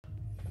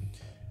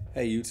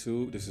Hey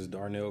YouTube, this is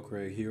Darnell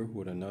Craig here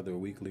with another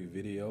weekly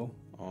video.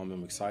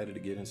 I'm excited to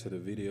get into the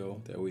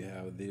video that we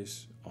have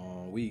this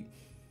week.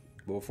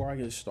 But before I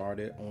get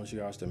started, I want you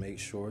guys to make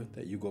sure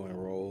that you go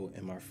enroll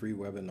in my free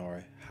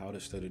webinar, How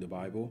to Study the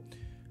Bible.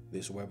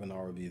 This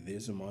webinar will be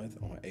this month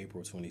on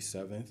April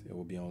 27th. It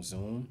will be on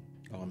Zoom.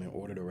 In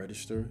order to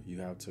register, you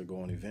have to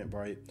go on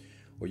Eventbrite,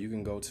 or you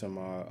can go to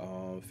my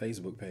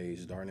Facebook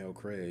page, Darnell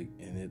Craig,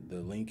 and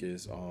the link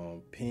is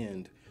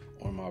pinned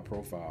on my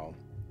profile.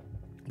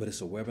 But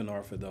it's a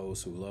webinar for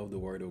those who love the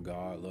Word of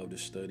God, love to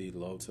study,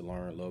 love to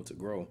learn, love to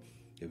grow.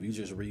 If you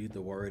just read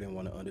the Word and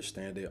want to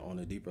understand it on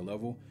a deeper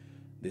level,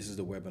 this is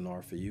the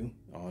webinar for you.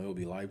 It will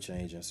be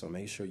life-changing, so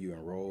make sure you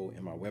enroll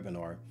in my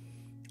webinar,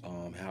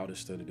 How to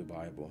Study the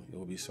Bible. It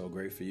will be so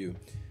great for you.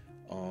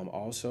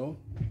 Also,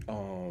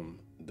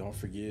 don't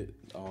forget,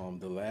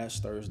 the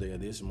last Thursday of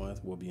this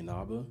month will be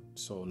NABA.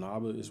 So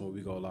NABA is when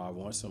we go live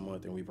once a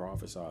month and we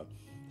prophesy.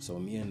 So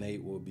me and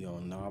Nate will be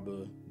on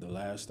NABA the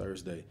last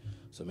Thursday.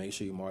 So make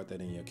sure you mark that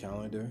in your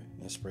calendar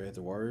and spread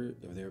the word.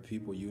 If there are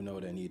people you know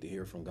that need to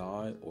hear from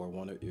God, or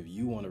if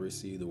you want to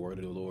receive the word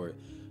of the Lord,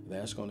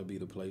 that's going to be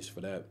the place for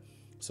that.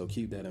 So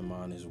keep that in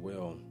mind as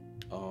well.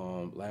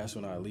 Last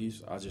but not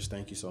least, I just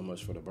thank you so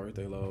much for the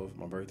birthday love.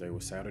 My birthday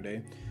was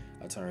Saturday.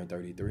 I turned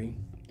 33,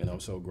 and I'm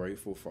so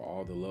grateful for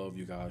all the love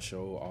you guys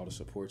show, all the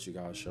support you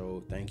guys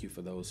show. Thank you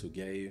for those who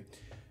gave,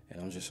 and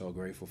I'm just so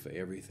grateful for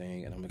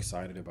everything, and I'm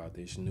excited about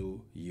this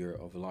new year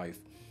of life.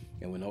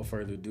 And with no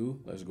further ado,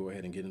 let's go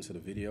ahead and get into the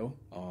video.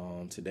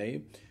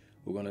 Today,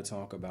 we're going to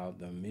talk about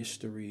the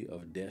mystery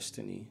of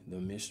destiny, the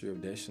mystery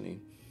of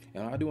destiny.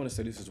 And I do want to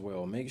say this as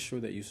well. Make sure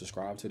that you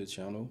subscribe to the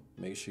channel.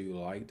 Make sure you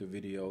like the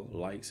video.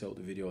 Likes help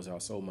the videos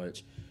out so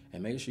much.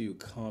 And make sure you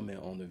comment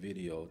on the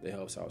video. That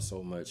helps out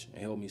so much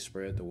and help me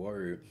spread the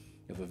word.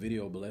 If a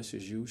video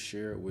blesses you,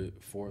 share it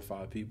with 4 or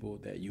 5 people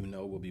that you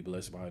know will be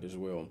blessed by it as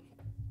well.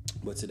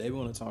 But today we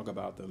want to talk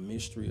about the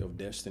mystery of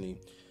destiny.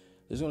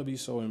 It's going to be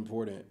so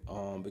important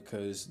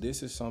because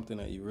this is something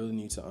that you really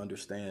need to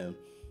understand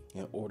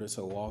in order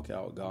to walk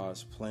out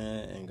God's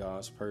plan and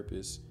God's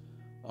purpose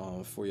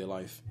for your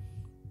life.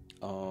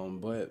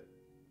 But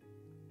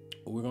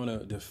we're going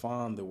to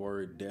define the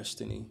word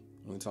destiny.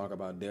 When we talk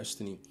about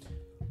destiny,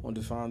 we'll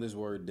define this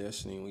word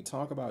destiny. When we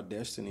talk about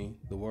destiny,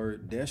 the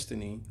word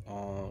destiny,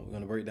 we're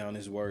going to break down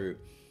this word.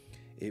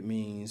 It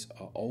means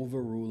an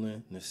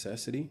overruling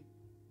necessity.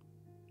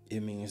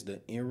 It means the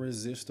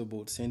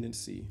irresistible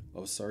tendency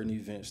of certain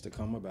events to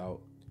come about.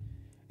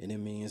 And it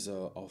means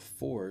a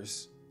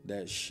force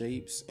that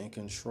shapes and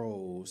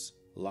controls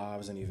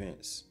lives and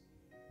events.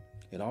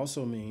 It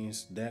also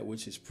means that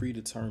which is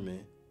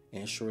predetermined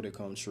and sure to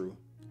come true.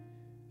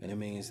 And it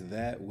means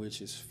that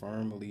which is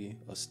firmly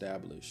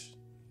established.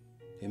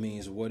 It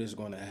means what is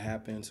going to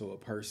happen to a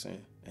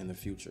person in the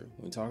future.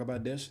 When we talk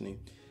about destiny,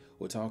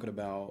 we're talking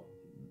about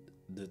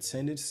the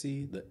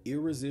tendency, the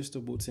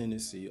irresistible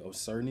tendency of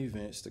certain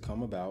events to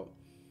come about.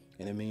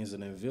 And it means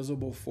an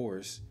invisible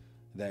force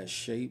that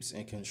shapes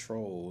and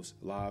controls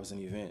lives and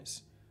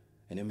events.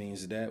 And it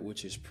means that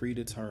which is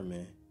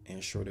predetermined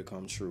and sure to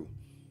come true.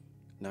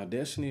 Now,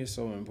 destiny is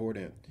so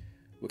important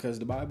because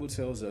the Bible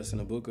tells us in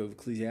the book of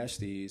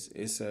Ecclesiastes,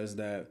 it says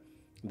that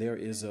there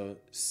is a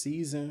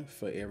season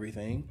for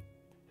everything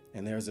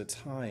and there's a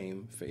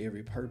time for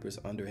every purpose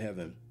under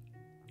heaven.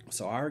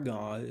 So our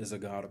God is a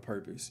God of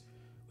purpose,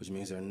 which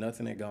means there's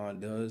nothing that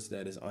God does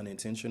that is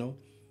unintentional.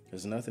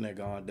 There's nothing that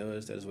God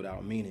does that is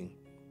without meaning.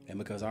 And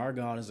because our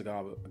God is a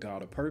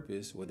God of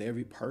purpose, with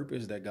every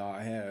purpose that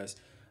God has,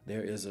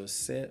 there is a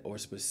set or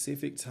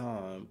specific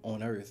time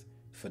on earth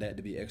for that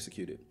to be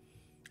executed.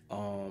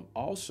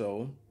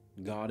 Also,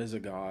 God is a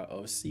God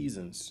of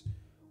seasons,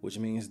 which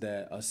means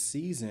that a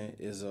season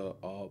is a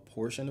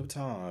portion of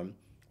time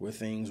where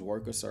things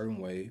work a certain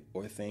way,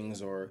 or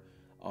things are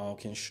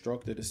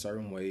constructed a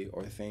certain way,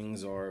 or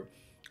things are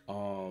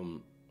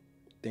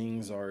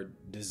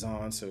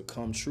designed to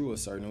come true a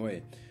certain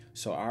way.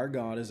 So our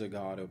God is a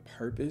God of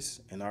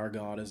purpose, and our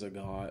God is a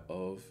God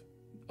of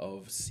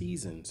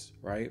seasons,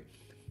 right?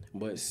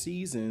 But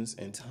seasons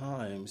and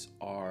times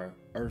are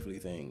earthly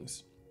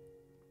things.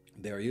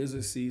 There is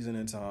a season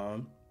and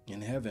time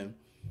in heaven,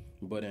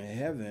 but in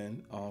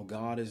heaven,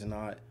 God is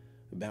not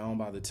bound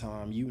by the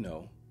time you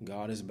know.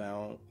 God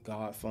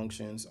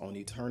functions on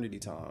eternity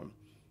time,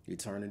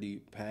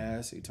 eternity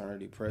past,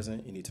 eternity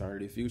present, and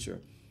eternity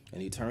future.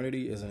 And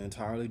eternity is an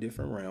entirely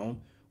different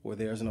realm where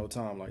there's no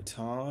time. Like,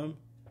 time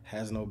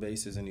has no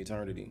basis in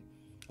eternity.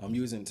 I'm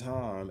using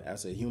time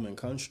as a human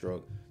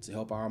construct to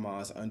help our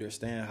minds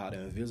understand how the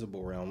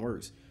invisible realm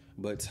works.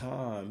 But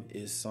time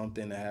is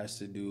something that has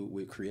to do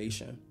with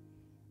creation.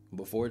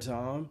 Before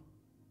time,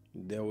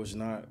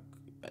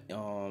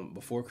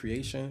 before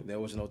creation, there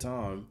was no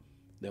time.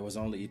 There was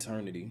only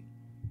eternity,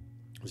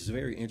 which is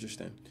very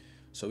interesting.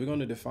 So we're going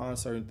to define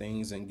certain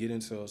things and get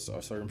into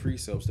certain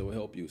precepts that will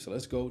help you. So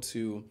let's go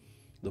to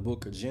the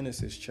book of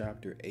Genesis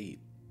chapter 8.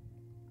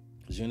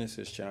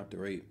 Genesis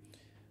chapter 8,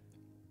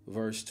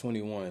 verse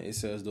 21. It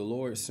says, "The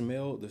Lord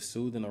smelled the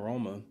soothing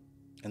aroma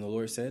And the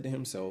Lord said to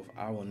himself,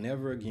 I will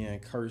never again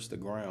curse the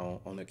ground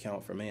on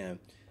account for man,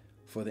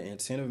 for the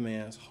intent of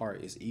man's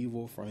heart is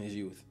evil from his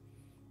youth.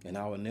 And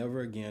I will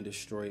never again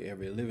destroy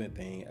every living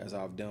thing as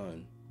I've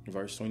done.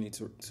 Verse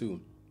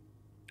 22.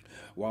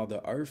 While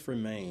the earth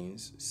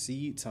remains,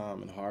 seed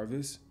time and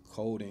harvest,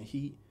 cold and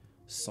heat,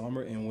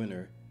 summer and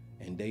winter,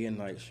 and day and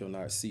night shall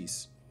not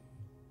cease.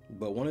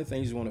 But one of the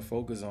things you want to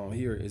focus on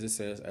here is it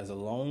says, as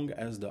long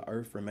as the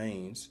earth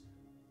remains,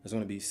 there's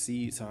going to be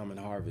seed time and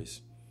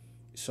harvest.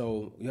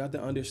 So you have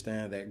to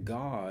understand that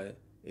God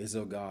is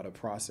a God of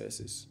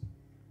processes.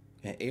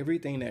 And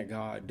everything that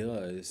God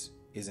does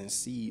is in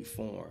seed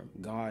form.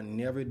 God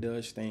never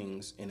does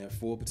things in their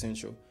full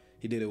potential.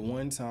 He did it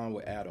one time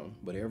with Adam,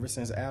 but ever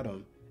since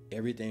Adam,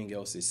 everything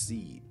else is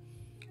seed.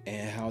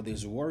 And how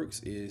this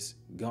works is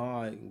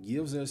God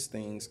gives us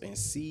things in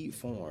seed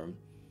form,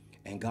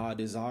 and God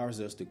desires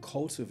us to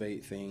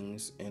cultivate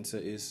things into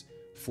its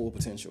full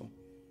potential.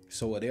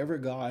 So whatever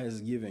God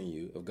has given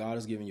you, if God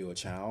has given you a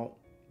child,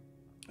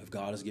 if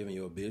God has given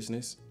you a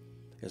business,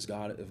 if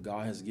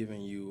God has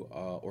given you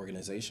an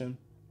organization,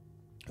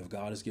 if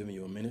God has given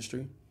you a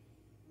ministry,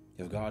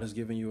 if God has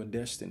given you a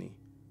destiny,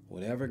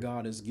 whatever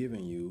God has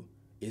given you,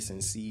 it's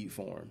in seed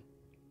form.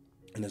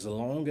 And as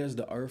long as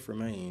the earth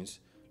remains,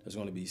 there's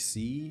going to be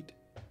seed,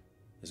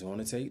 it's going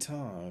to take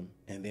time,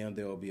 and then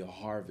there will be a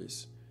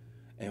harvest.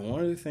 And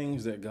one of the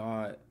things that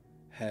God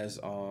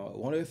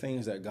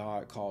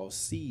calls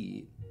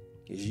seed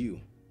is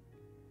you.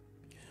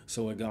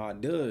 So what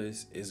God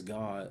does is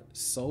God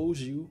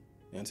sows you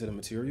into the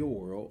material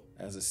world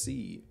as a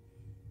seed,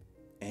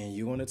 and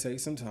you're going to take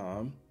some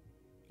time,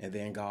 and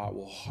then God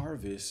will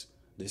harvest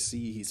the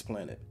seed he's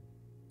planted.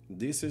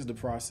 This is the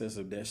process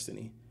of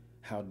destiny.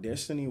 How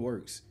destiny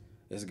works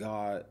is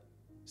God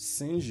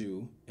sends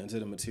you into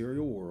the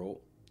material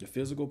world, the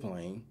physical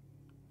plane,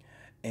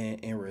 and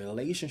in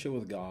relationship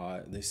with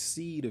God, the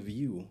seed of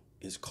you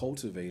is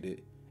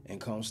cultivated and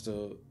comes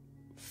to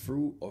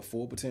fruit or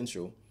full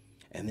potential.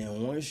 And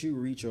then once you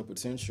reach your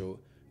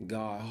potential,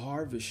 God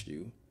harvests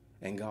you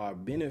and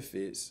God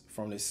benefits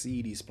from the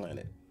seed he's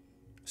planted.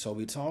 So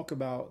we talk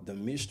about the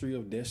mystery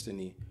of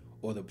destiny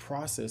or the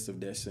process of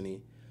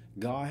destiny.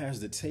 God has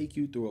to take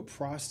you through a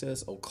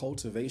process of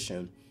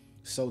cultivation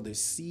so the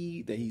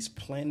seed that he's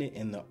planted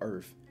in the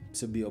earth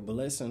to be a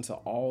blessing to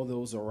all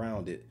those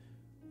around it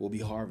will be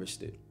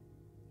harvested.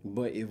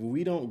 But if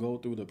we don't go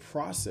through the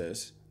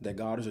process that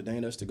God has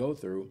ordained us to go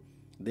through,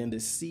 then the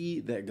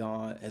seed that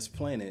God has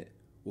planted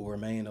will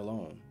remain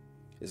alone.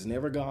 It's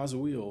never God's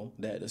will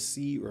that the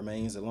seed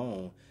remains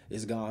alone.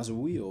 It's God's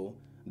will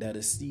that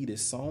a seed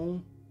is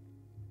sown,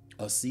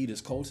 a seed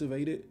is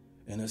cultivated,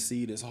 and a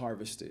seed is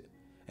harvested.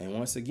 And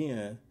once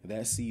again,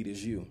 that seed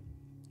is you.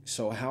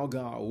 So how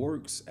God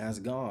works as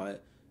God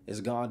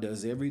is God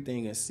does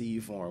everything in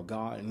seed form.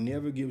 God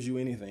never gives you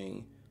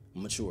anything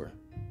mature.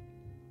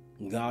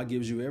 God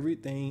gives you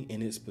everything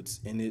in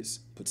its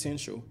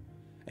potential.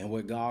 And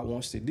what God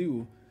wants to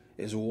do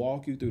is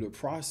walk you through the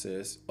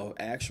process of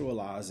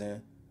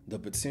actualizing the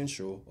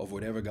potential of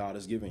whatever God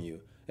has given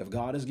you. If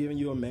God has given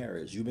you a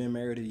marriage, you've been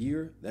married a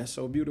year, that's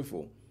so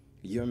beautiful.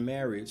 Your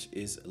marriage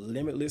is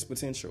limitless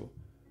potential.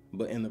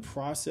 But in the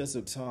process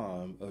of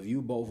time of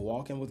you both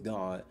walking with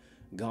God,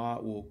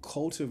 God will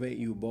cultivate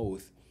you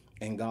both,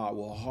 and God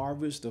will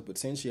harvest the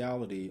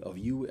potentiality of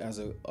you as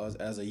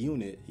a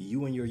unit,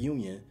 you and your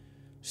union,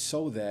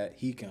 so that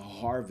he can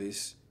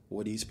harvest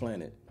what he's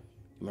planted.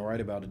 Am I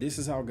right about it? This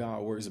is how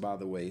God works, by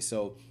the way.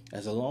 So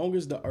as long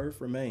as the earth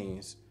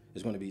remains,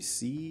 there's going to be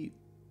seed,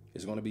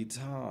 there's going to be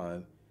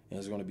time, and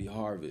there's going to be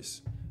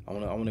harvest. I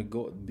want to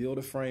go build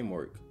a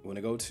framework. I want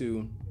to go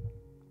to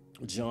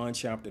John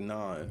chapter 9.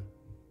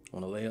 I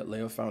want to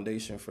lay a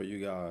foundation for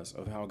you guys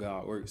of how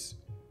God works.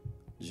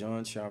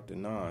 John chapter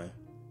 9.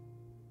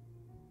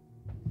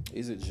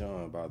 Is it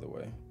John, by the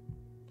way?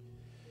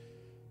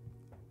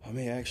 I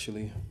may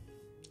actually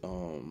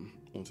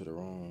went to the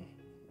wrong.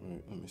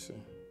 Let me see.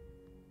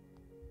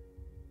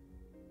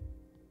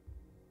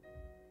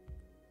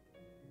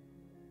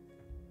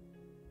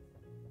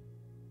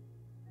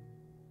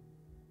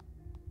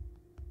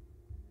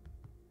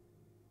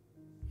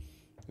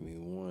 Give me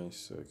 1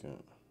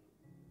 second.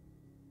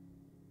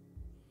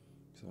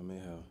 So I may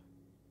have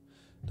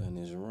done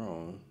this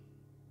wrong.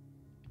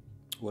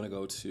 I want to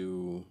go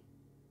to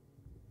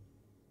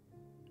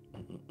I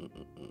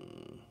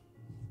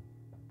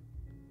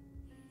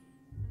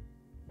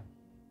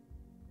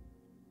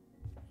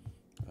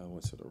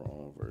went to the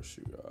wrong verse,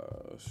 you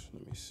guys.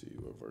 Let me see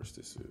what verse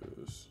this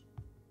is.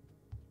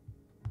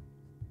 I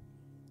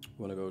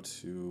want to go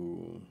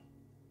to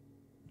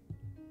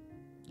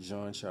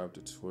John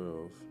chapter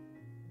 12.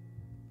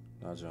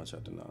 Not John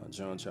chapter 9.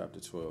 John chapter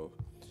 12.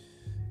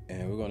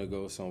 And we're going to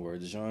go somewhere.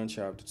 John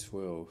chapter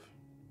 12.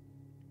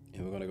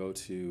 And we're going to go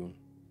to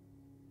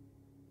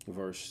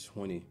verse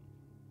 20.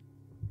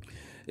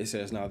 It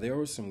says, "Now there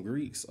were some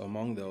Greeks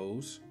among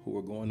those who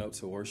were going up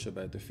to worship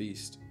at the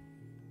feast.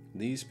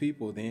 These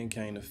people then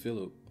came to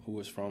Philip, who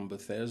was from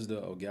Bethsaida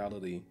of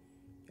Galilee,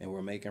 and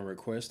were making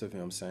request of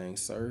him, saying,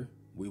 'Sir,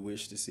 we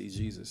wish to see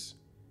Jesus.'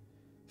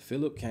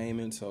 Philip came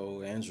and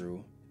told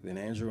Andrew. Then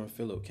Andrew and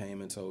Philip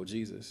came and told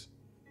Jesus.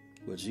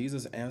 But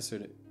Jesus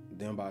answered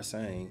them by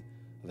saying,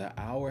 the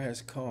hour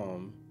has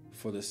come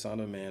for the Son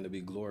of Man to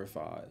be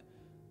glorified.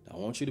 Now, I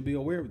want you to be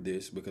aware of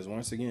this, because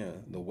once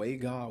again, the way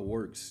God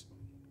works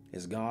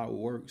is God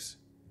works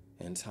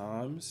in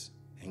times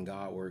and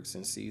God works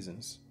in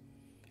seasons.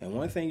 And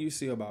one thing you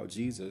see about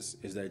Jesus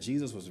is that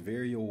Jesus was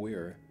very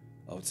aware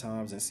of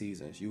times and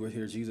seasons. You will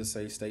hear Jesus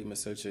say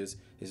statements such as,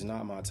 it's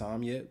not my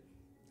time yet.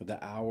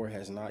 The hour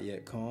has not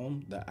yet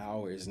come. The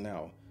hour is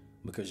now.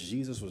 Because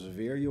Jesus was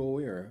very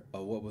aware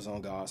of what was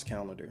on God's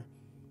calendar.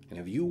 And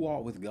if you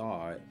walk with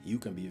God, you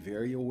can be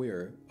very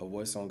aware of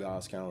what's on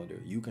God's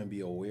calendar. You can be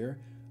aware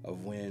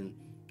of when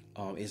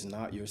it's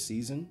not your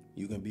season.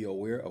 You can be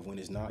aware of when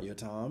it's not your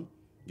time.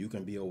 You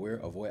can be aware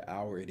of what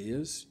hour it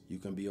is. You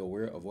can be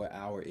aware of what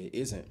hour it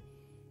isn't.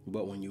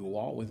 But when you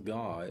walk with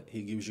God,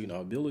 he gives you an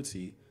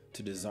ability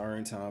to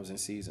discern times and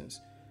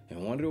seasons.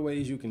 And one of the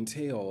ways you can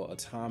tell a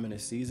time and a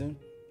season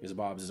is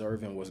by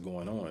observing what's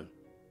going on.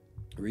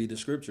 Read the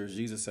scriptures.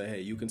 Jesus said,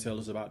 hey, you can tell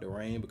us about the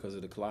rain because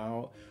of the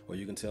cloud, or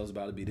you can tell us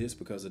about it be this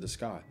because of the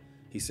sky.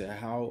 He said,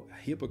 how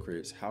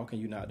hypocrites, how can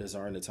you not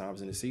discern the times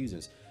and the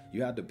seasons?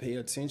 You have to pay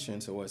attention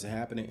to what's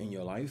happening in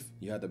your life.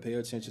 You have to pay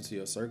attention to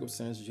your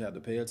circumstances. You have to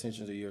pay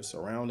attention to your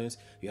surroundings.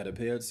 You have to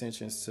pay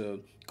attention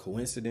to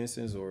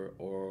coincidences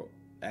or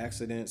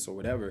accidents or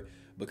whatever,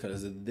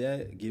 because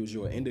that gives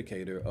you an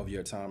indicator of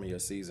your time and your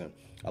season.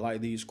 I like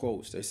these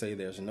quotes. They say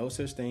there's no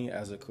such thing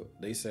as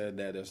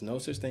there's no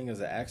such thing as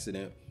an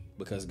accident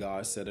because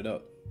God set it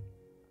up.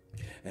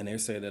 And they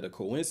say that a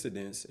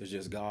coincidence is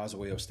just God's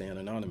way of staying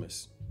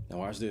anonymous. Now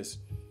watch this.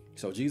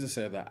 So Jesus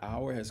said, the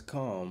hour has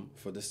come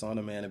for the Son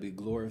of Man to be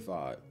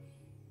glorified.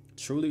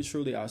 Truly,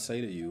 truly, I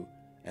say to you,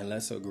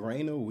 unless a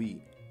grain of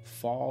wheat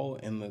fall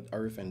in the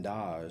earth and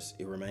dies,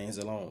 it remains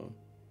alone.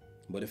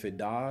 But if it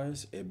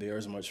dies, it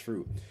bears much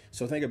fruit.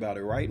 So think about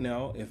it. Right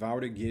now, if I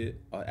were to get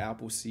an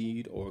apple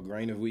seed or a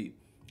grain of wheat,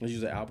 let's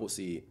use an apple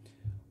seed.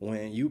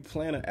 When you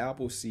plant an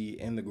apple seed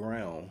in the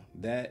ground,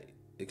 that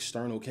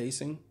external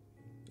casing,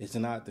 it's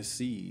not the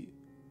seed.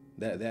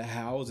 That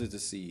houses the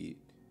seed.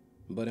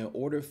 But in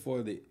order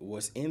for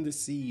what's in the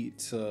seed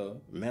to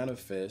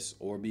manifest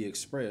or be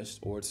expressed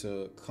or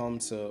to come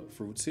to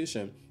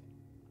fruition,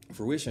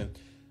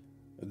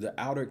 the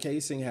outer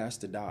casing has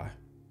to die.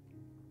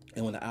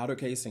 And when the outer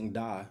casing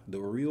die, the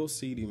real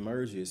seed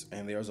emerges,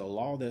 and there's a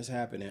law that's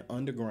happening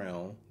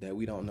underground that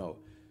we don't know.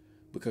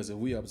 Because if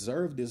we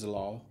observe this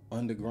law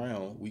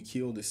underground, we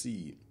kill the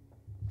seed.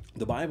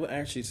 The Bible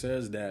actually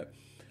says that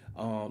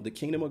the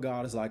kingdom of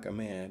God is like a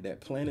man that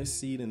planted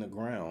seed in the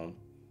ground,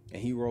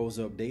 and he rose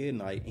up day and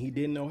night, and he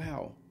didn't know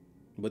how.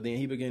 But then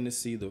he began to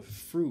see the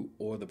fruit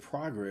or the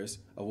progress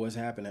of what's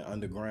happening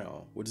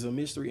underground, which is a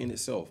mystery in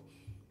itself.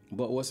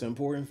 But what's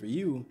important for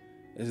you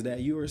is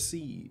that you're a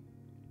seed.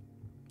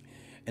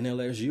 And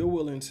unless you're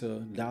willing to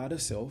die to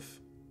self,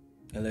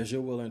 unless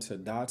you're willing to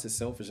die to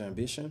selfish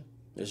ambition,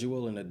 unless you're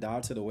willing to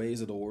die to the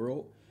ways of the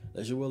world,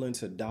 unless you're willing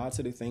to die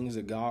to the things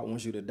that God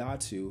wants you to die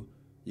to,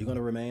 you're going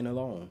to remain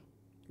alone,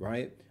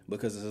 right?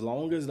 Because as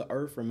long as the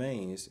earth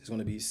remains, it's going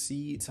to be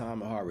seed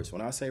time and harvest.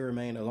 When I say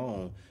remain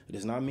alone, it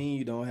does not mean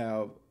you don't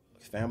have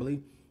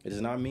family. It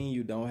does not mean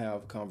you don't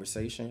have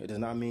conversation. It does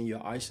not mean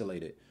you're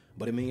isolated.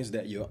 But it means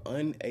that you're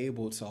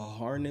unable to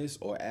harness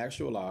or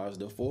actualize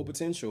the full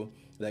potential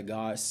that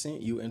God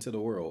sent you into the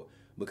world.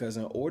 Because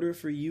in order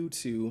for you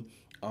to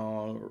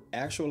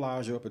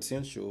actualize your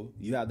potential,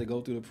 you have to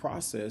go through the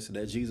process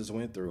that Jesus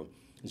went through.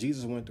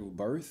 Jesus went through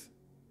birth.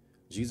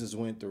 Jesus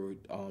went through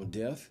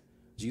death.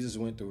 Jesus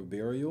went through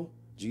burial.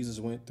 Jesus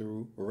went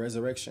through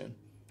resurrection.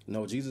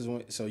 No, Jesus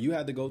went. So you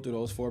had to go through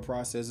those 4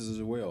 processes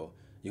as well.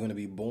 You're going to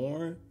be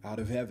born out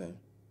of heaven.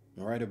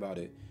 I'm right about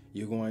it.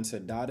 You're going to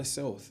die to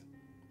self.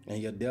 And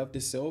your death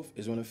to self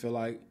is going to feel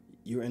like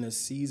you're in a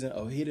season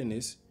of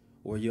hiddenness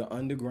where you're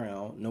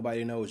underground.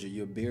 Nobody knows you.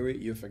 You're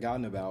buried. You're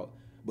forgotten about.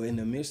 But in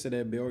the midst of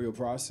that burial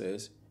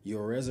process,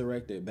 you're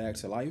resurrected back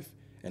to life.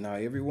 And now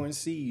everyone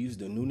sees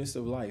the newness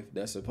of life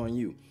that's upon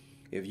you.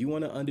 If you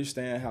want to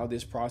understand how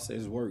this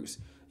process works,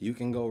 you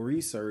can go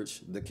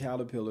research the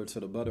caterpillar to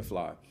the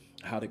butterfly,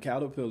 how the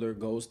caterpillar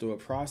goes through a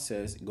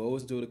process,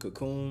 goes through the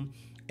cocoon.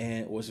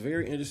 And what's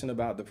very interesting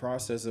about the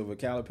process of a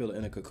caterpillar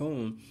in a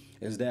cocoon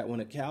is that when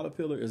a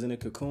caterpillar is in a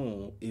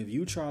cocoon, if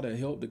you try to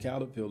help the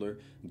caterpillar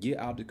get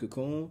out the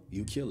cocoon,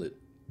 you kill it.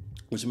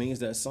 Which means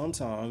that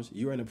sometimes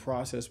you're in a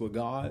process with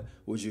God,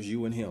 which is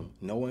you and him.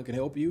 No one can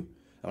help you.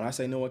 When I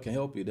say no one can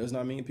help you, it does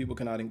not mean people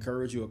cannot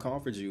encourage you or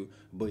comfort you,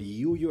 but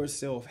you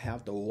yourself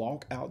have to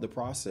walk out the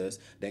process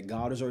that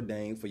God has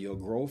ordained for your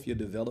growth, your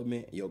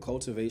development, your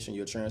cultivation,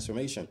 your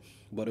transformation.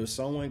 But if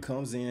someone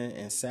comes in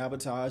and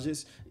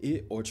sabotages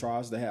it or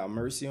tries to have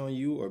mercy on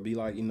you or be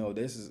like,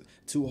 this is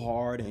too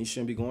hard and you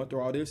shouldn't be going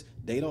through all this,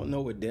 they don't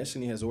know what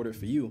destiny has ordered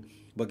for you.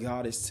 But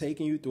God is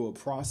taking you through a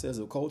process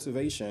of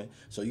cultivation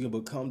so you can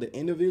become the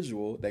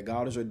individual that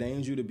God has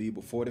ordained you to be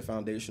before the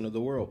foundation of the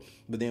world.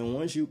 But then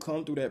once you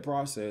come through that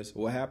process,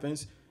 what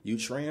happens? You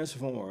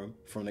transform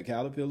from the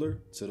caterpillar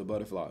to the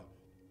butterfly.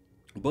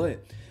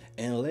 But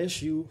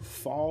unless you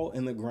fall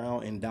in the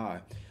ground and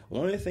die.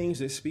 One of the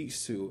things it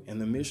speaks to in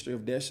the mystery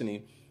of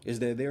destiny is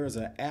that there is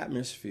an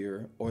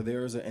atmosphere, or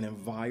there is an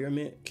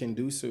environment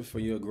conducive for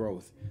your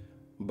growth.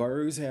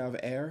 Birds have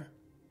air,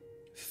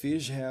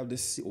 fish have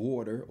the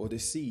water or the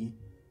sea,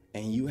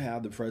 and you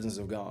have the presence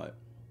of God.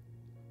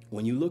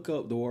 When you look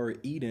up the word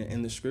Eden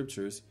in the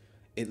scriptures,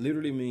 it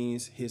literally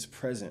means his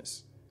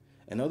presence.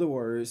 In other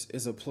words,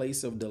 it's a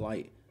place of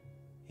delight.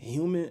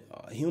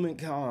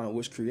 Humankind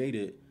was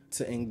created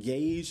to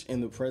engage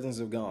in the presence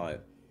of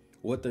God.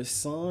 What the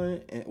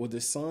sun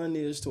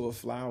is to a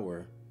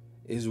flower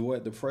is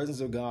what the presence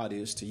of God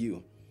is to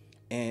you.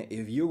 And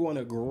if you're going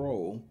to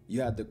grow,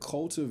 you have to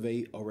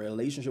cultivate a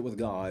relationship with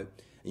God,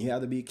 and you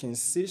have to be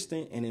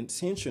consistent and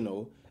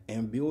intentional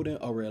in building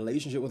a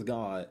relationship with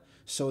God,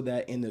 so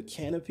that in the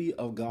canopy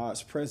of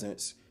God's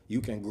presence, you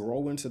can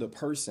grow into the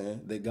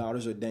person that God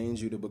has ordained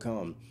you to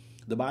become.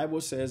 The Bible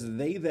says,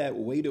 they that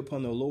wait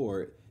upon the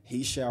Lord,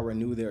 he shall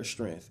renew their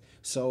strength.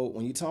 So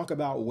when you talk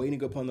about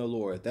waiting upon the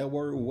Lord, that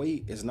word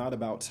wait is not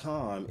about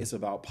time. It's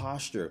about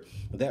posture.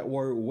 That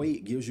word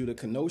wait gives you the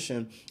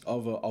connotation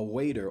of a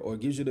waiter, or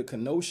gives you the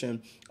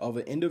connotation of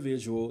an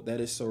individual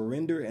that is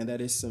surrendered and that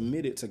is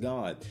submitted to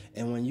God.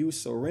 And when you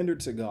surrender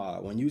to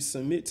God, when you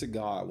submit to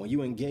God, when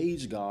you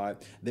engage God,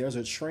 there's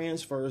a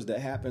transfers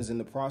that happens in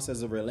the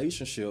process of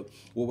relationship,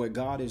 where what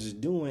God is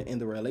doing in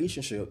the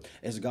relationship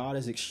is God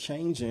is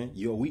exchanging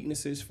your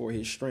weaknesses for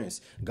his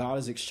strengths. God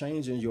is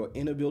exchanging your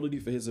inability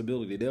for his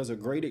ability. There's a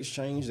great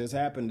exchange that's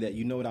happened that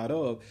you know not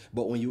of,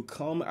 but when you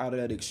come out of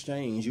that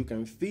exchange, you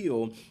can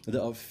feel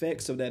the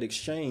effects of that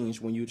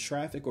exchange when you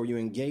traffic or you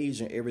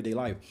engage in everyday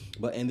life.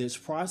 But in this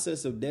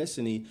process of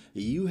destiny,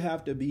 you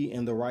have to be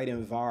in the right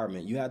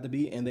environment. You have to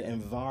be in the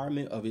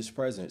environment of his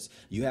presence.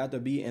 You have to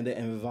be in the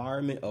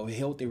environment of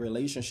healthy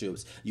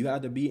relationships. You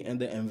have to be in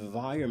the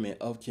environment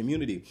of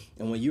community.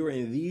 And when you're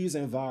in these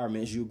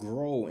environments, you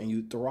grow and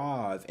you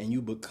thrive and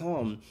you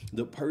become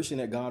the person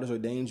that God has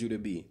ordained you to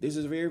be. This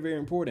is very, very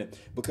important,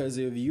 because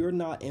if you're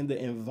not in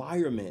the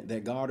environment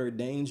that God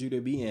ordained you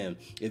to be in,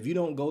 if you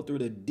don't go through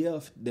the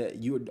death that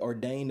you're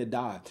ordained to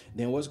die,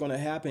 then what's going to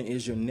happen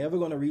is you're never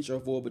going to reach your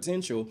full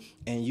potential,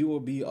 and you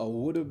will be a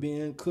would have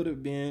been, could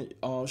have been,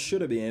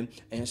 should have been,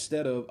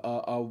 instead of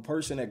a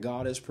person that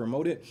God has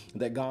promoted,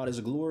 that God has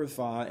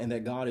glorified, and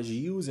that God is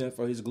using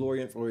for his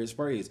glory and for his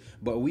praise.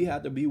 But we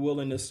have to be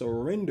willing to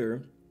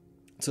surrender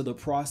to the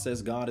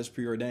process God has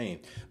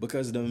preordained,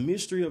 because the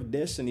mystery of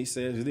destiny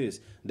says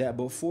this, that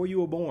before you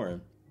were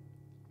born,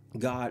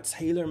 God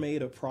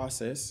tailor-made a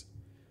process,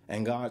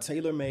 and God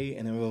tailor-made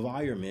an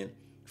environment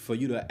for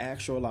you to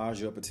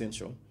actualize your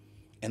potential.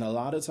 And a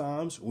lot of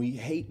times we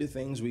hate the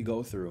things we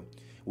go through.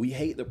 We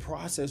hate the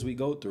process we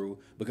go through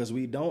because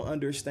we don't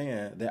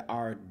understand that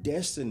our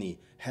destiny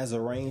has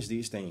arranged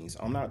these things.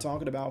 I'm not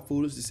talking about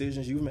foolish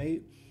decisions you've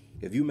made.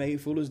 If you made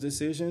foolish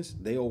decisions,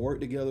 they'll work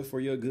together for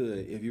your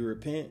good if you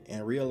repent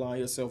and realign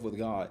yourself with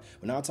God.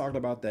 We're not talking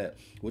about that.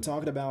 We're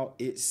talking about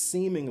it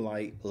seeming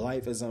like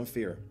life is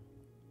unfair.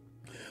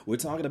 We're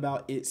talking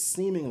about it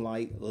seeming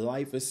like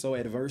life is so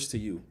adverse to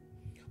you.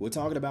 We're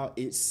talking about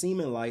it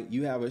seeming like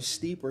you have a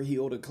steeper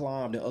hill to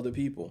climb than other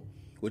people.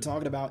 We're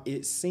talking about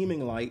it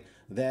seeming like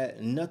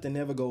that nothing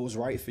ever goes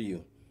right for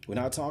you. We're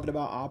not talking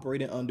about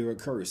operating under a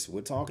curse.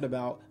 We're talking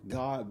about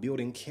God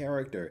building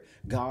character,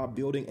 God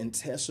building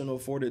intestinal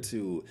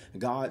fortitude,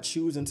 God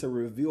choosing to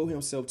reveal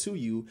himself to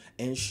you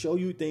and show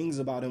you things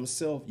about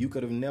himself you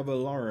could have never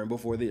learned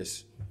before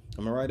this.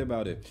 Am I right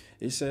about it?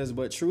 It says,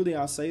 but truly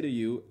I say to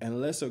you,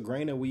 unless a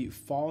grain of wheat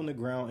fall in the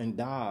ground and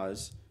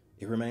dies,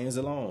 it remains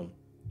alone.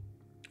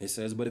 It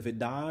says, but if it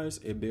dies,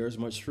 it bears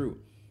much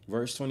fruit.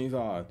 Verse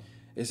 25,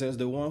 it says,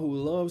 the one who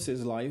loves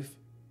his life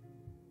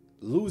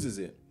loses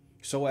it.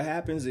 So what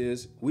happens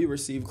is we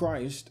receive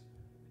Christ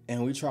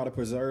and we try to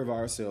preserve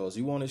ourselves.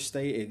 You want to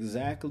stay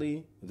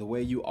exactly the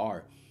way you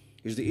are.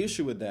 Here's the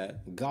issue with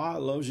that.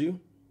 God loves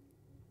you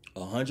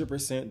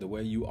 100% the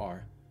way you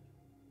are.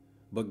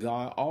 But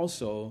God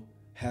also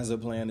has a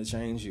plan to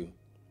change you.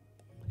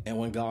 And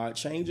when God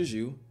changes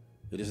you,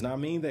 it does not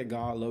mean that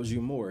God loves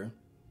you more,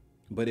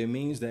 but it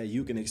means that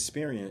you can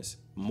experience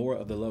more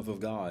of the love of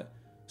God.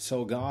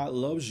 So God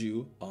loves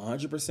you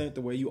 100%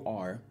 the way you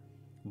are,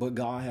 but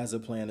God has a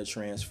plan to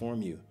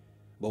transform you.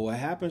 But what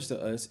happens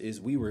to us is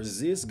we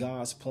resist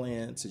God's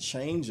plan to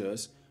change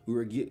us.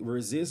 We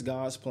resist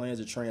God's plan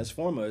to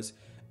transform us,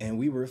 and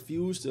we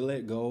refuse to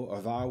let go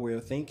of our way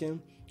of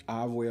thinking,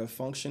 our way of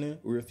functioning.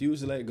 We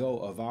refuse to let go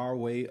of our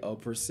way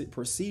of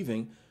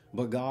perceiving,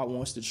 but God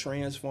wants to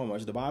transform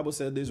us. The Bible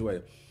said this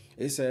way.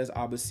 It says,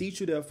 I beseech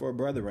you therefore,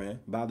 brethren,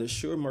 by the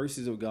sure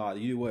mercies of God,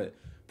 you do what?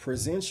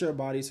 Present your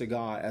body to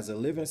God as a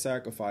living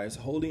sacrifice,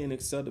 holy and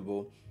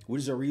acceptable,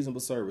 which is a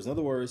reasonable service. In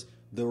other words,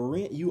 the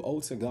rent you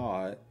owe to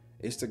God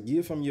is to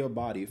give him your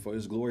body for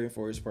his glory and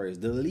for his praise.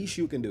 The least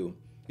you can do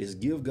is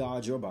give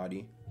God your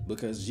body,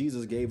 because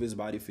Jesus gave his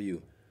body for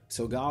you.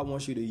 So God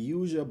wants you to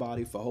use your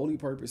body for holy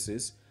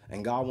purposes,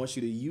 and God wants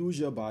you to use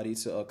your body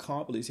to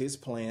accomplish his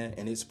plan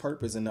and his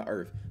purpose in the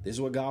earth. This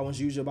is what God wants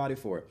you to use your body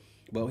for.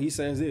 But he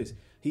says this,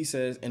 he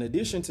says, in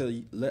addition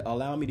to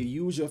allow me to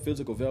use your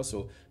physical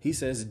vessel, he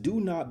says,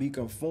 do not be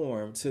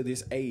conformed to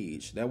this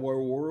age. That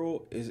word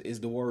world is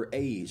the word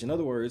age. In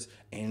other words,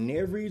 in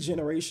every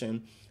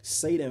generation,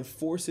 Satan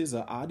forces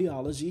an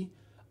ideology,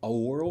 a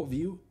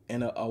worldview,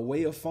 and a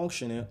way of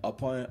functioning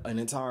upon an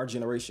entire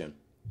generation.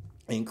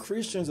 And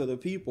Christians are the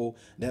people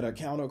that are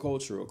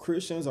countercultural.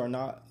 Christians are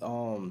not,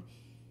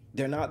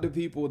 they're not the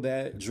people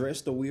that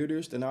dress the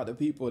weirdest. They're not the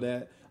people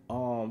that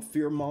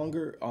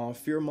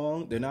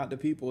fearmong. They're not the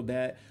people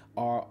that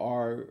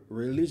are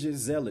religious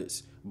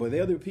zealots, but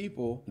they're the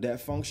people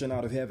that function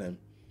out of heaven.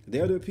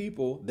 They're the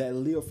people that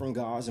live from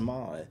God's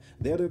mind.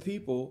 They're the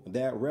people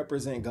that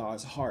represent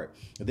God's heart.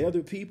 They're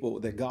the people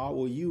that God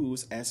will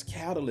use as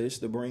catalysts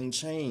to bring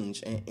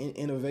change and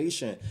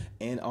innovation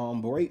and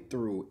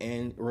breakthrough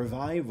and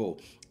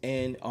revival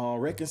and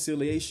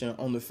reconciliation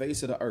on the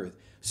face of the earth.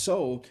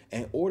 So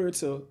in order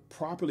to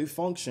properly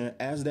function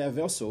as that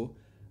vessel,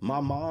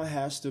 my mind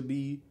has to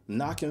be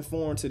not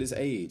conformed to this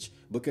age,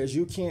 because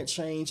you can't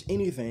change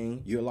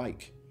anything you're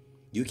like.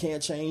 You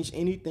can't change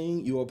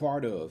anything you're a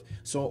part of.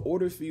 So in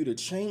order for you to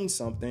change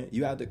something,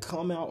 you have to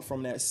come out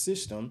from that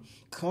system,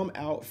 come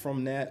out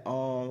from that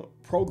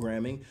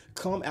programming,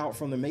 come out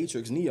from the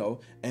Matrix Neo,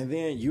 and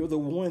then you're the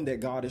one that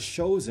God has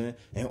chosen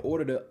in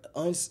order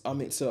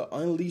to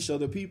unleash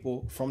other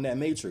people from that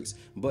matrix.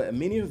 But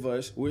many of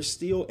us, we're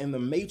still in the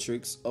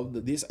matrix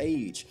of this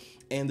age.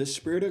 And the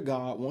Spirit of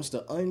God wants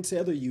to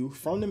untether you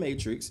from the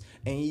matrix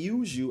and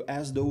use you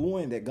as the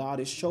one that God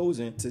has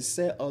chosen to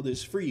set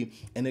others free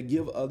and to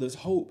give others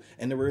hope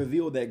and to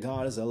reveal that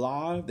God is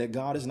alive, that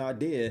God is not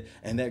dead,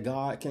 and that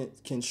God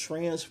can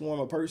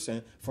transform a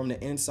person from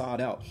the inside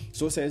out.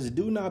 So it says,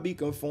 do not be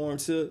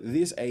conformed to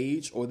this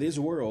age or this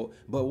world,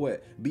 but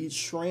what? Be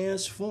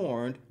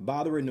transformed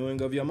by the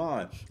renewing of your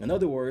mind. In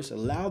other words,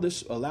 allow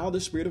the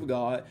Spirit of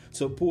God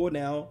to pull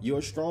down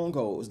your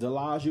strongholds, the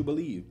lies you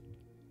believe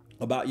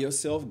about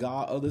yourself,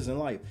 God, others, in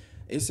life.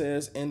 It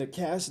says, and to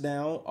cast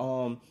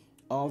down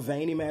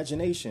vain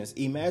imaginations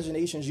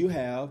you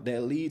have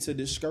that lead to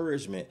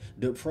discouragement,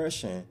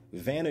 depression,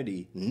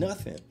 vanity,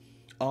 nothing.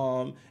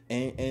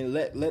 And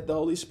let the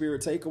Holy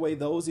Spirit take away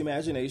those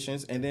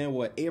imaginations, and then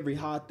what? Every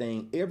high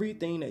thing,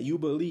 everything that you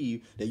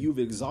believe that you've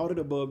exalted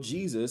above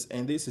Jesus,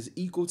 and this is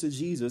equal to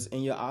Jesus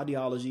in your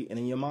ideology and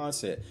in your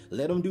mindset.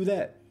 Let them do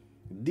that.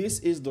 This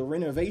is the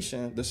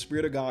renovation the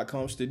Spirit of God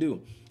comes to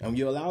do. And when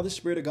you allow the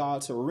Spirit of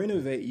God to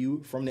renovate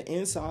you from the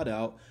inside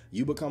out,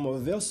 you become a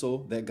vessel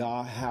that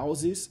God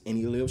houses and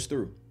He lives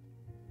through.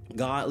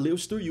 God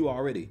lives through you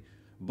already.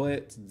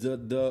 But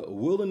the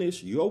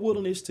willingness, your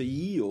willingness to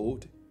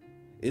yield,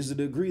 is the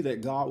degree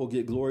that God will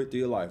get glory through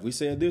your life. We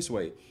say it this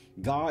way: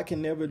 God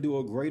can never do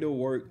a greater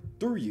work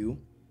through you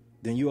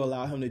than you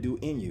allow Him to do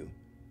in you.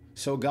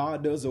 So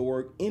God does the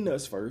work in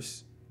us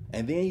first,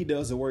 and then He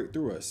does the work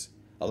through us.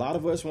 A lot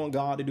of us want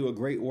God to do a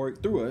great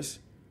work through us,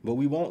 but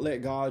we won't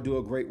let God do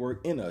a great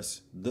work in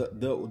us.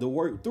 The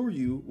work through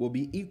you will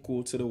be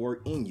equal to the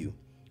work in you.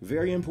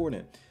 Very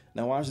important.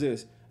 Now watch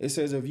this. It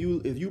says if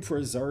you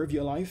preserve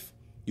your life,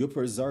 you're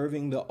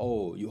preserving the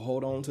old. You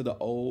hold on to the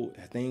old.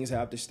 Things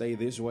have to stay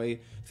this way.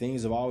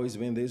 Things have always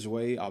been this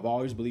way. I've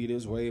always believed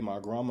this way. My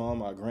grandma,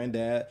 my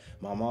granddad,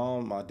 my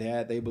mom, my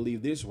dad, they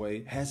believe this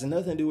way. Has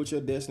nothing to do with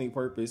your destiny,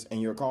 purpose, and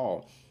your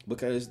call.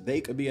 Because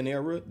they could be in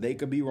error. They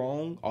could be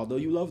wrong, although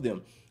you love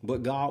them.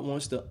 But God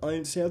wants to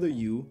untether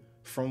you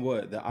from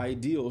what? The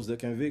ideals, the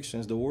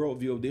convictions, the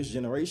worldview of this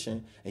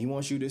generation. And He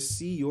wants you to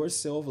see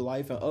yourself,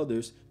 life, and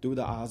others through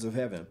the eyes of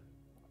heaven.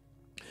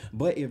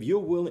 But if you're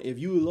willing, if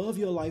you love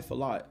your life a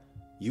lot,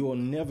 you will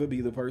never be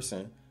the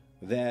person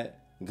that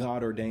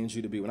God ordains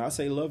you to be. When I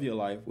say love your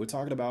life, we're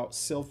talking about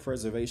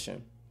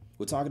self-preservation.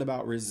 We're talking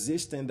about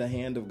resisting the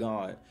hand of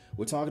God.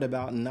 We're talking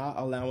about not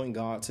allowing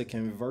God to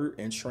convert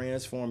and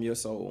transform your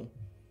soul,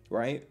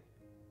 right?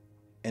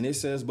 And it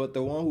says, but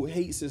the one who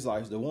hates his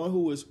life, the one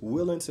who is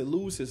willing to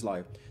lose his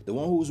life, the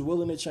one who is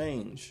willing to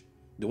change,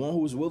 the one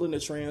who is willing to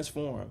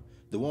transform,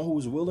 the one who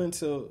is willing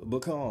to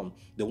become,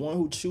 the one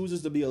who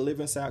chooses to be a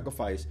living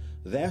sacrifice,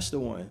 that's the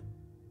one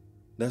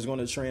that's going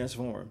to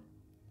transform.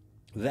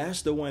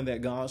 That's the one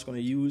that God's going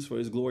to use for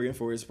His glory and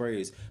for His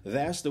praise.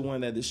 That's the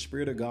one that the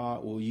Spirit of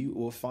God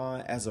will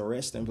find as a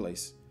resting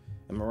place.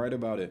 Am I right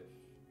about it?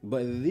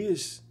 But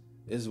this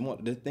is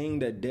the thing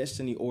that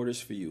destiny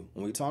orders for you.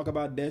 When we talk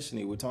about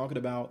destiny, we're talking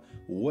about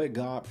what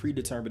God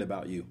predetermined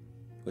about you.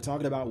 We're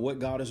talking about what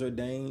God has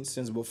ordained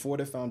since before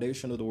the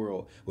foundation of the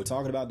world. We're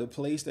talking about the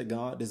place that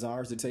God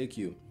desires to take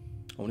you.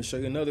 I want to show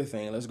you another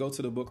thing. Let's go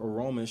to the book of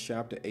Romans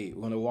chapter 8.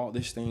 We're going to walk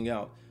this thing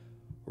out.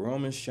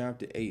 Romans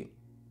chapter 8.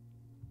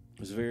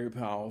 It's very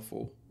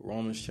powerful.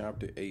 Romans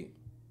chapter 8.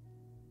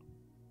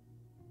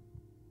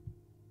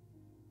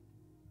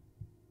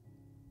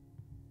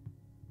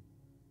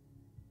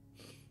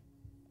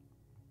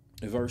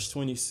 In verse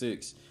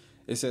 26,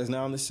 it says,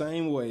 now in the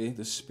same way,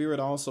 the Spirit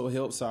also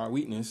helps our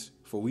weakness,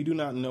 for we do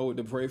not know what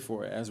to pray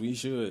for as we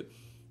should.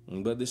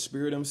 But the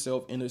Spirit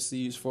Himself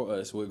intercedes for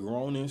us with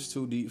groanings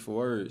too deep for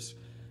words.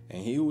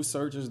 And he who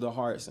searches the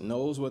hearts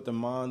knows what the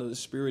mind of the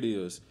Spirit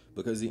is,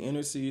 because he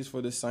intercedes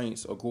for the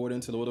saints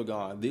according to the will of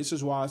God. This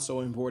is why it's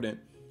so important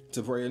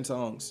to pray in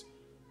tongues.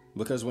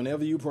 Because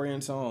whenever you pray in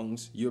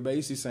tongues, you're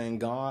basically saying,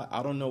 God,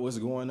 I don't know what's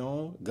going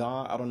on.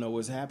 God, I don't know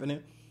what's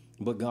happening.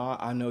 But God,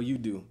 I know you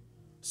do.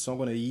 So I'm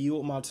going to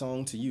yield my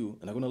tongue to you,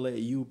 and I'm going to let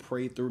you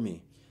pray through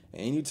me.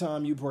 And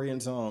anytime you pray in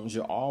tongues,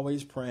 you're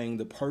always praying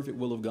the perfect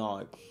will of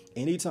God.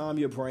 Anytime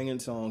you're praying in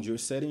tongues, you're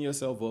setting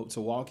yourself up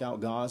to walk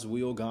out God's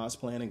will, God's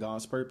plan, and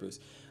God's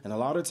purpose. And a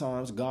lot of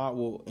times, God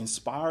will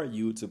inspire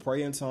you to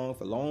pray in tongues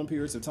for long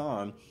periods of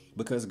time,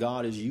 because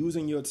God is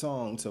using your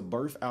tongue to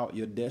birth out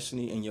your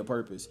destiny and your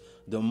purpose.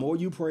 The more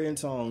you pray in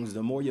tongues,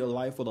 the more your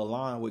life will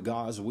align with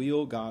God's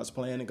will, God's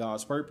plan, and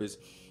God's purpose.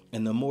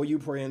 And the more you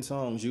pray in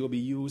tongues, you'll be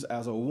used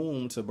as a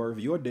womb to birth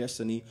your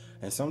destiny,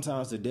 and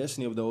sometimes the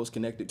destiny of those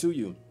connected to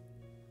you.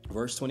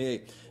 Verse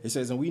 28, it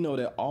says, and we know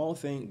that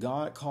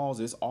God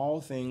causes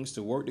all things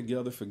to work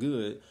together for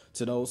good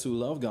to those who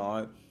love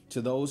God,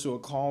 to those who are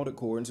called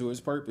according to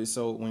his purpose.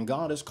 So when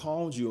God has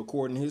called you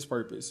according to his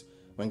purpose,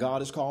 when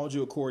God has called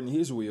you according to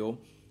his will,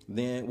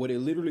 then what it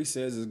literally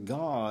says is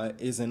God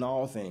is in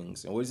all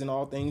things. And what is in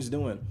all things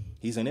doing?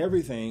 He's in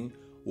everything,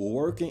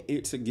 working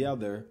it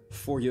together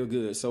for your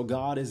good. So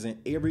God is in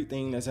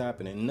everything that's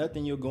happening.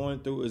 Nothing you're going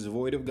through is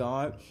void of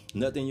God.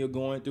 Nothing you're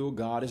going through,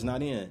 God is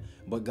not in.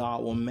 But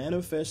God will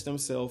manifest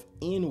himself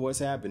in what's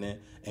happening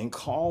and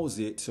cause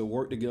it to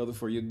work together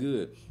for your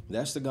good.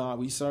 That's the God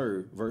we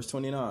serve. Verse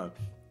 29.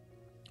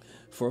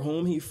 For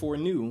whom he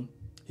foreknew,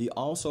 he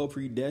also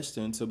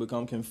predestined to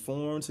become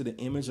conformed to the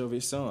image of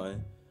his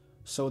Son,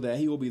 so that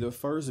he will be the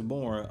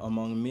firstborn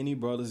among many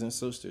brothers and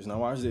sisters. Now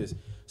watch this.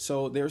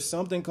 So there's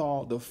something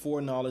called the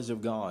foreknowledge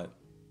of God.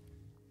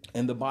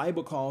 And the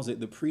Bible calls it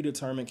the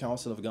predetermined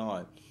counsel of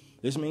God.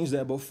 This means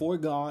that before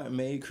God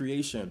made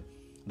creation,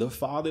 the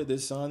Father, the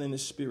Son, and the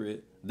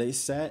Spirit, they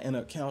sat in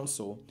a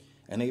council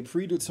and they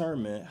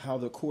predetermined how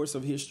the course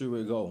of history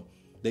would go.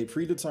 They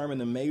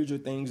predetermined the major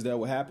things that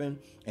would happen,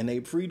 and they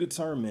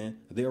predetermined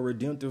their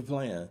redemptive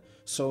plan.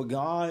 So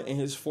God, in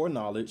his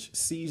foreknowledge,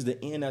 sees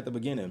the end at the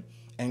beginning.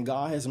 And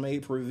God has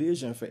made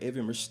provision for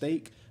every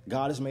mistake.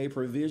 God has made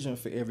provision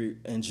for every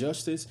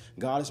injustice.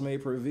 God has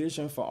made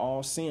provision for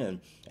all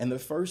sin. And the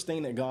first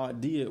thing that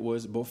God did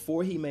was,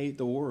 before he made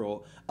the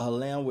world, a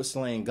lamb was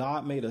slain.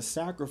 God made a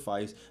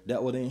sacrifice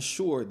that would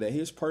ensure that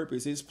his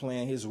purpose, his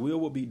plan, his will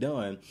will be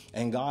done.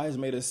 And God has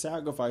made a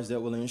sacrifice that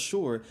will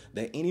ensure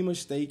that any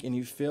mistake,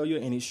 any failure,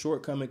 any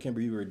shortcoming can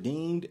be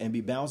redeemed and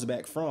be bounced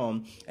back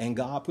from. And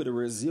God put a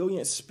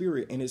resilient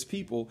spirit in his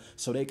people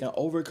so they can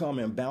overcome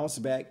and bounce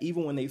back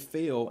even when they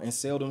fail and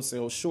sell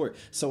themselves short.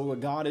 So what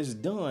God has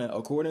done,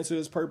 according to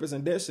his purpose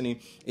and destiny,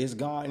 is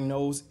God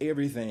knows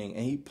everything,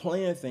 and he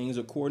planned things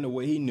according to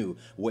what he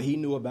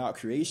knew about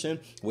creation,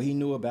 what he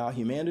knew about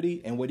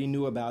humanity, and what he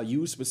knew about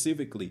you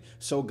specifically.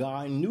 So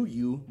God knew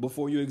you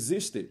before you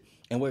existed.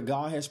 And what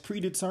God has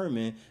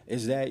predetermined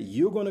is that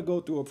you're going to go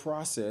through a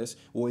process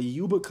where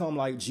you become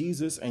like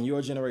Jesus and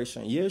your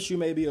generation. Yes, you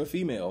may be a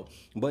female,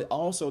 but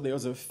also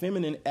there's a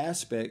feminine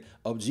aspect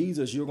of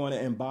Jesus you're going to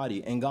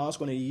embody. And God's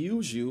going to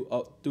use you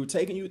through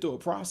taking you through a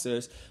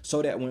process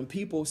so that when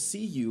people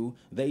see you,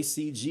 they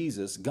see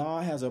Jesus.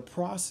 God has a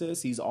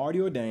process he's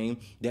already ordained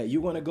that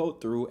you're going to go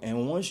through.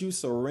 And once you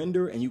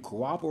surrender and you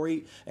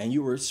cooperate and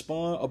you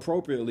respond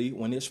appropriately,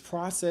 when this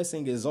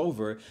processing is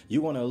over,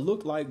 you're going to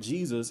look like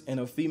Jesus in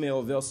a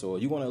female vessel.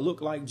 You're going to look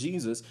like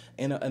Jesus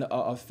in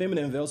a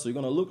feminine vessel.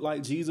 You're going to look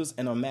like Jesus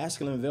in a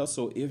masculine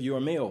vessel if you're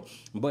a male.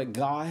 But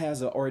God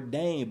has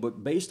ordained,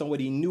 but based on what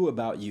he knew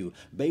about you,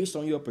 based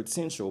on your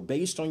potential,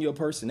 based on your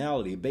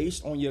personality,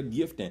 based on your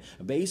gifting,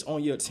 based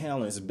on your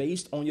talents,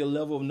 based on your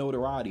level of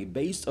notoriety,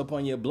 based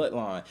upon your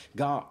bloodline,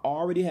 God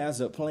already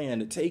has a plan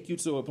to take you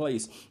to a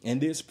place.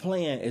 And this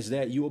plan is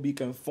that you will be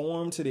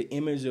conformed to the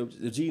image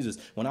of Jesus.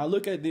 When I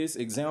look at this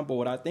example,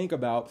 what I think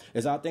about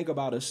is I think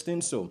about a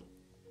stencil.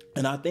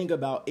 And I think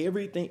about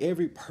every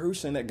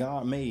person that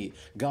God made.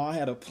 God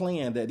had a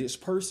plan that this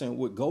person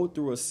would go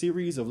through a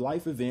series of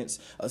life events,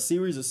 a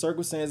series of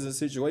circumstances and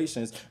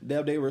situations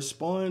that they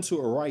respond to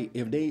right.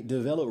 If they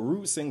develop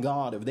roots in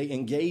God, if they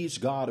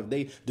engage God, if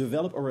they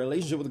develop a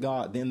relationship with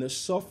God, then the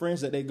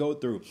sufferings that they go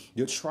through,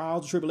 the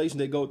trials, tribulations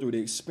they go through,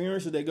 the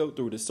experiences they go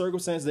through, the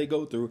circumstances they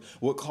go through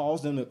will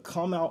cause them to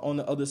come out on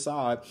the other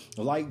side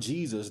like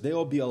Jesus.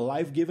 They'll be a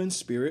life-giving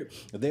spirit.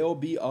 They'll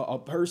be a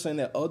person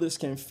that others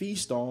can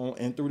feast on,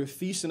 and through the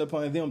feasting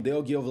upon them,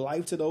 they'll give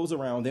life to those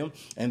around them,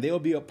 and they'll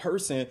be a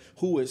person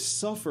who would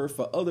suffer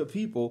for other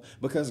people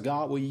because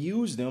God will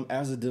use them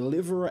as a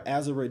deliverer,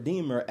 as a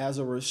redeemer, as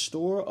a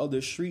restorer of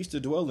the streets to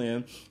dwell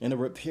in, and a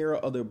repairer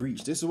of the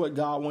breach. This is what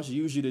God wants to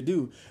use you to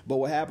do. But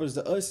what happens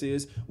to us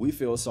is we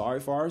feel sorry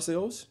for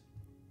ourselves.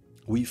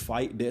 We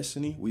fight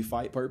destiny. We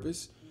fight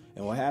purpose.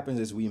 And what happens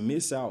is we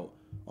miss out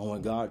on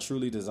what God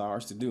truly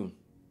desires to do.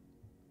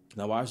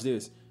 Now watch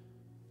this.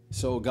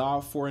 So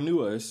God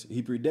foreknew us,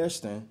 he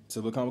predestined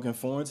to become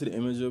conformed to the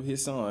image of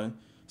his Son.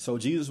 So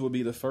Jesus will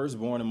be the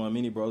firstborn among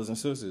many brothers and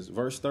sisters.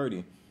 Verse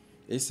 30,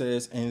 it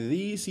says, and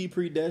these he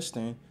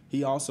predestined,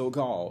 he also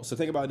called. So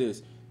think about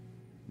this.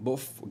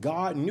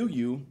 God knew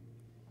you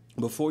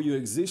before you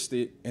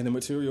existed in the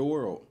material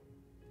world.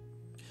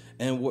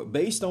 And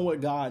based on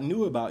what God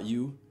knew about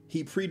you,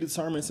 he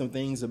predetermined some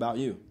things about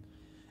you.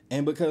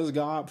 And because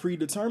God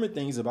predetermined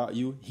things about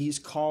you, he's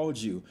called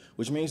you,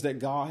 which means that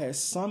God has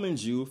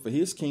summoned you for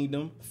his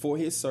kingdom, for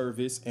his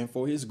service, and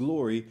for his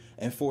glory,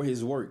 and for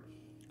his work.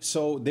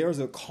 So there's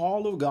a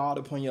call of God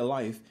upon your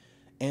life.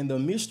 And the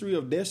mystery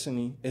of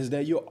destiny is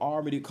that you're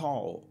already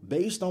called.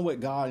 Based on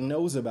what God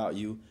knows about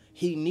you,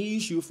 he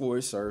needs you for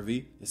his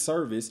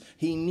service.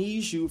 He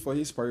needs you for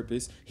his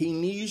purpose. He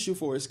needs you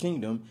for his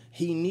kingdom.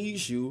 He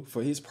needs you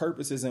for his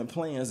purposes and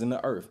plans in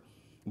the earth.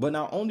 But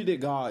not only did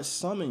God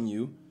summon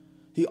you,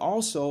 he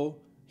also,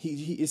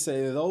 it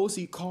said those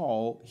he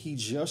called, he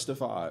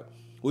justified,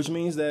 which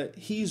means that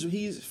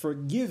he's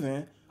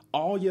forgiven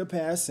all your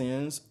past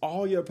sins,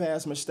 all your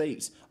past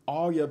mistakes,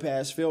 all your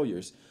past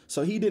failures.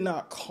 So he did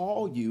not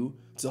call you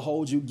to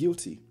hold you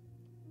guilty.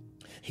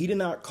 He did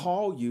not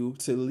call you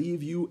to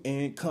leave you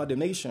in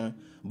condemnation,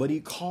 but he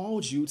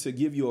called you to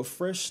give you a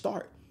fresh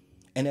start.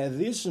 And at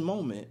this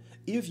moment,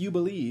 if you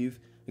believe,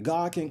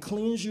 God can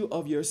cleanse you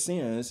of your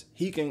sins.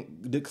 He can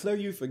declare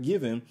you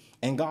forgiven,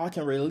 and God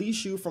can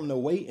release you from the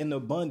weight and the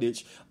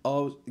bondage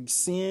of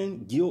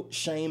sin, guilt,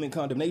 shame, and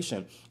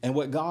condemnation. And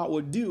what God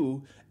will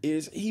do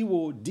is he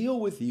will deal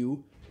with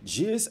you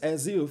just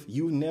as if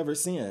you never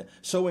sinned.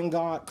 So when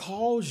God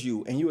calls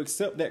you and you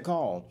accept that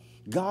call,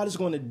 God is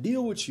going to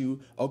deal with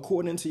you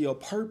according to your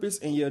purpose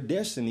and your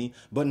destiny,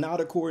 but not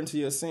according to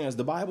your sins.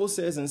 The Bible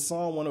says in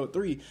Psalm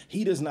 103,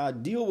 he does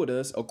not deal with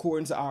us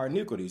according to our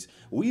iniquities.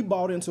 We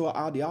bought into an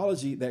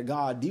ideology that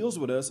God deals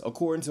with us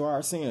according to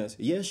our sins.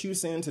 Yes, you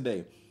sinned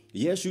today.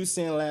 Yes, you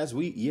sinned last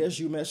week. Yes,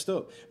 you messed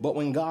up. But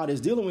when God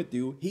is dealing with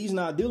you, he's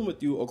not dealing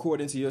with you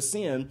according to your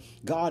sin.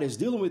 God is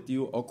dealing with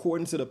you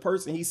according to the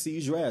person he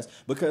sees you as,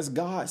 because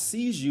God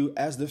sees you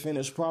as the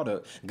finished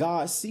product.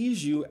 God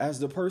sees you as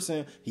the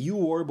person you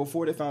were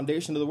before the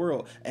foundation of the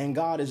world. And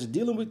God is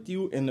dealing with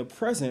you in the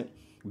present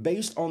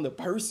based on the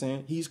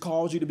person he's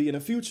called you to be in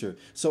the future.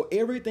 So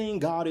everything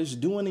God is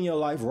doing in your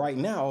life right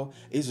now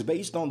is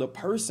based on the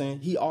person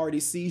he already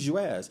sees you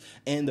as.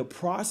 And the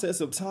process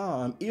of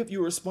time, if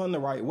you respond the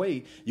right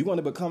way, you're going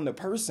to become the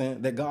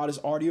person that God has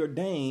already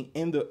ordained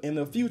in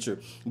the future.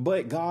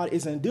 But God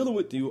isn't dealing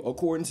with you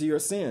according to your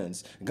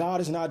sins. God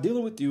is not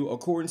dealing with you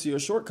according to your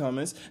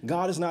shortcomings.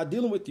 God is not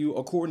dealing with you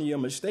according to your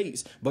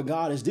mistakes, but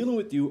God is dealing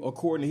with you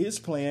according to his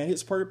plan,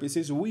 his purpose,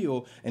 his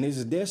will, and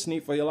his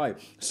destiny for your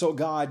life. So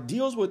God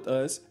deals with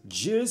us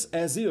just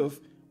as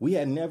if we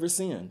had never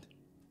sinned.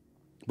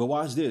 But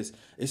watch this.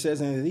 It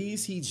says, in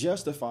these he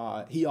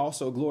justified, he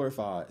also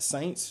glorified.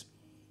 Saints,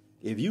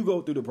 if you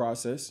go through the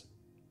process,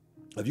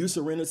 if you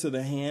surrender to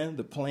the hand,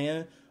 the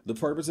plan, the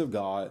purpose of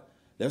God,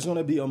 there's going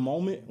to be a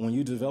moment when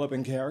you develop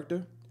in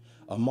character,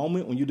 a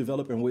moment when you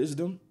develop in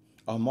wisdom,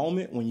 a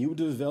moment when you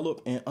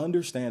develop in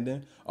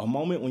understanding, a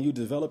moment when you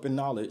develop in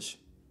knowledge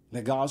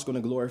that God's going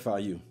to glorify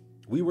you.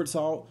 We were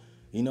taught,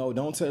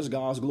 don't touch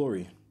God's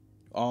glory.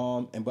 But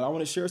I want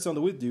to share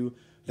something with you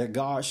that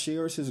God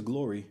shares his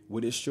glory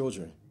with his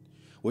children,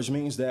 which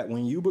means that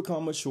when you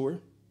become mature,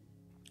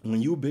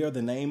 when you bear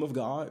the name of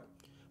God,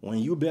 when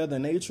you bear the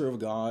nature of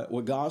God,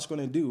 what God's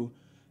going to do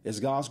is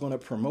God's going to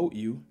promote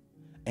you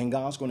and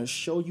God's going to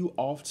show you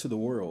off to the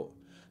world.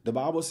 The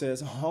Bible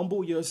says,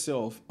 humble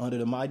yourself under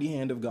the mighty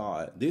hand of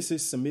God. This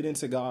is submitting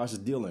to God's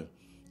dealing.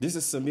 This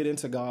is submitting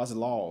to God's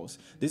laws.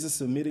 This is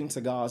submitting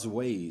to God's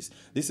ways.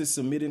 This is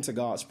submitting to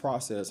God's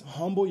process.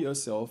 Humble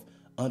yourself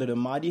under the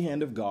mighty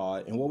hand of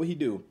God. And what will he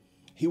do?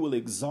 He will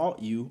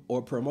exalt you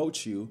or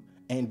promote you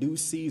in due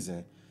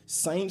season.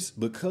 Saints,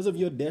 because of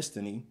your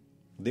destiny,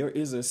 there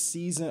is a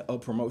season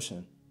of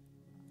promotion.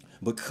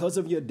 Because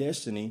of your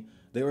destiny,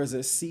 there is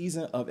a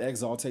season of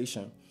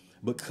exaltation.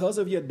 Because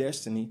of your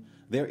destiny,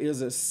 there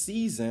is a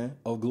season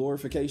of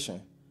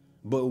glorification.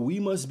 But we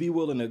must be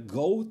willing to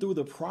go through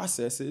the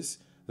processes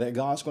that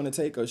God's going to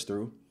take us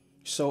through.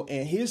 So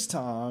in his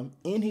time,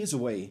 in his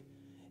way,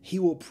 he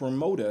will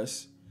promote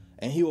us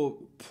and he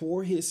will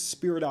pour his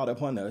spirit out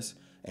upon us.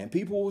 And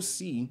people will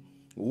see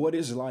what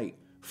it's like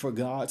for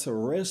God to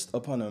rest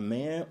upon a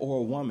man or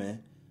a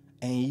woman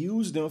and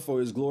use them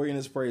for his glory and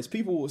his praise.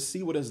 People will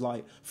see what it's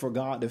like for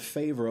God to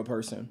favor a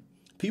person.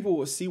 People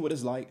will see what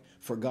it's like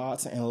for God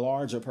to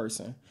enlarge a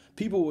person.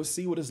 People will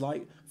see what it's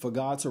like for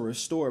God to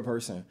restore a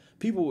person.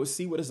 People will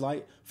see what it's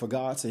like for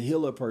God to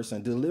heal a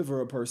person, deliver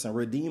a person,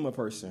 redeem a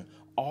person,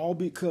 all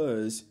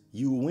because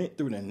you went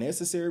through the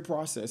necessary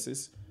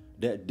processes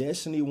that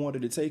destiny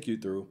wanted to take you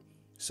through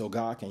so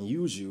God can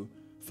use you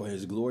for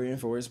his glory and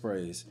for his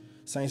praise.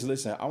 Saints,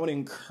 listen, I want to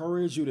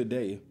encourage you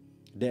today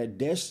that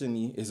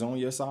destiny is on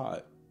your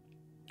side.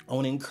 I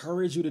want to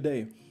encourage you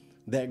today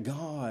that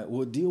God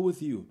will deal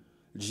with you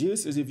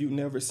just as if you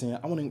never sinned.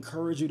 I want to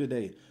encourage you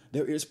today.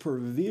 There is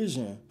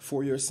provision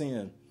for your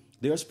sin.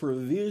 There's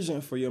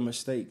provision for your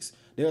mistakes.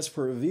 There's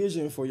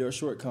provision for your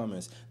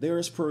shortcomings. There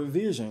is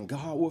provision.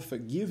 God will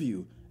forgive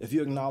you if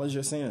you acknowledge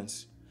your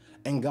sins.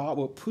 and God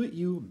will put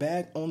you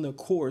back on the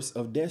course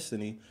of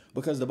destiny,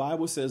 because the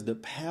Bible says the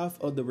path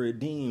of the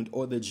redeemed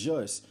or the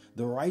just,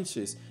 the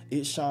righteous,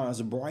 it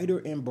shines brighter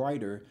and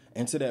brighter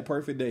into that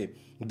perfect day.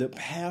 The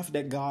path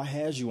that God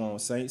has you on,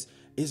 saints,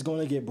 is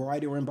going to get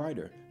brighter and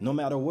brighter. No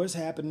matter what's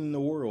happening in the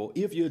world,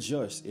 if you're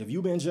just, if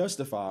you've been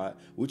justified,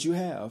 which you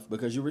have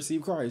because you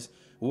received Christ,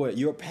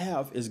 your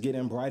path is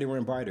getting brighter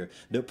and brighter.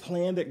 The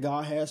plan that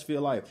God has for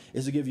your life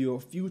is to give you a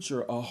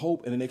future, a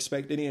hope, and an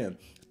expected end.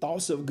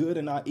 Thoughts of good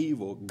and not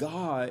evil.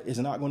 God is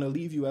not going to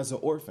leave you as an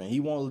orphan. He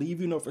won't leave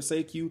you nor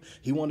forsake you.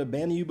 He won't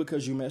abandon you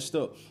because you messed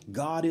up.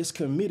 God is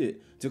committed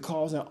to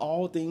causing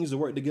all things to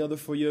work together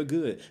for your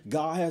good.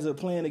 God has a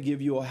plan to give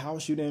you a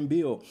house you didn't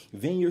build,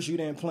 vineyards you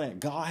didn't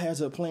plant. God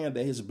has a plan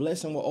that his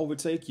blessing will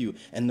overtake you,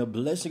 and the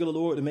blessing of the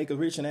Lord to make us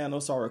rich and add no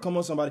sorrow. Come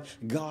on, somebody.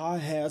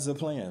 God has a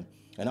plan.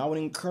 And I would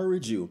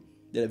encourage you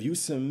that if you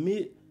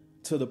submit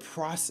to the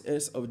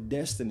process of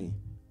destiny,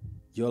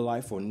 your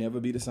life will never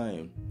be the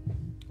same.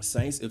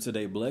 Saints, if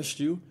today blessed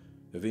you,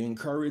 if it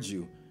encouraged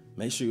you,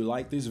 make sure you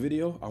like this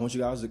video. I want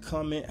you guys to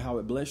comment how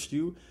it blessed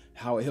you,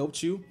 how it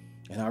helped you.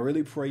 And I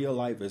really pray your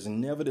life is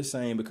never the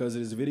same because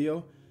of this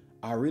video.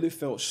 I really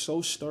felt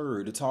so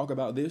stirred to talk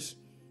about this.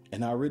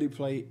 And I really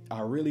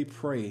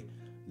pray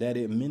that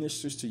it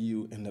ministers to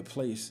you in the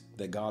place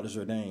that God has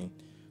ordained.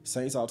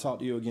 Saints, I'll talk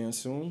to you again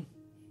soon.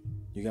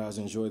 You guys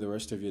enjoy the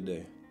rest of your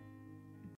day.